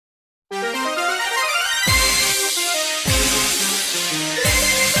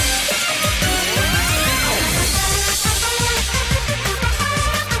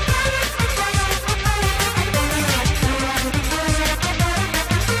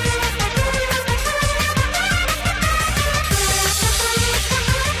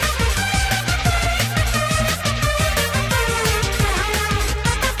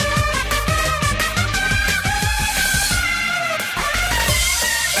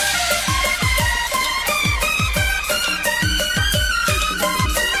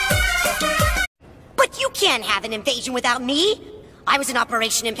can't have an invasion without me. I was in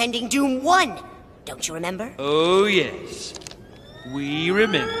Operation Impending Doom 1. Don't you remember? Oh, yes. We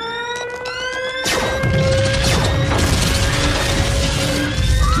remember.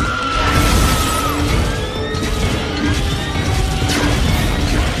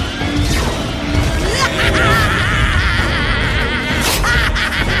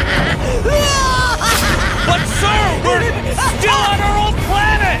 But sir, we're still on our old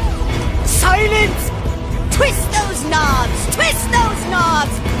planet! Silence! Twist those knobs! Twist those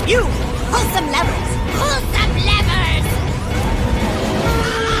knobs! You, pull some levers! Pull some levers!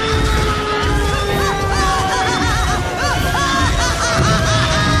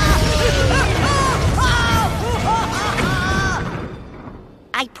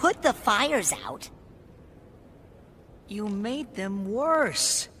 I put the fires out. You made them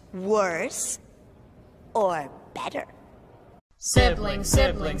worse. Worse? Or better? Siblings,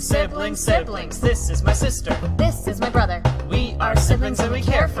 siblings, siblings, siblings. This is my sister. This is my brother. We are siblings and we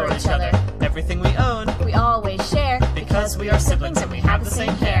care for each other. Everything we own, We always share because we are siblings and we have the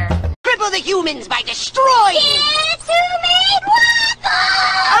same hair. Cripple the humans by destroying! It's who made waffles!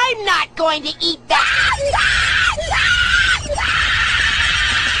 I'm not going to eat that!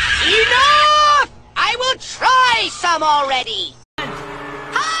 Enough! I will try some already!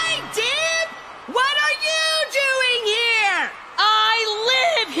 Hi, Dad! What are you doing here? I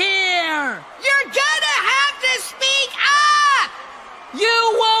live here! You're gonna have to speak up! You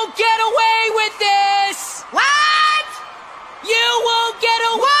won't get away with this! What? You won't get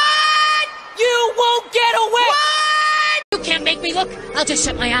away! What? You won't get away! What? You can't make me look. I'll just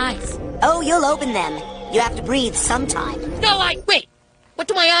shut my eyes. Oh, you'll open them. You have to breathe sometime. No, wait. What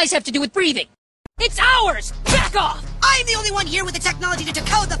do my eyes have to do with breathing? It's ours! Back off! I'm the only one here with the technology to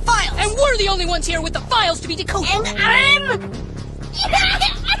decode the files! And we're the only ones here with the files to be decoded. And I'm...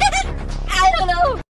 I don't know.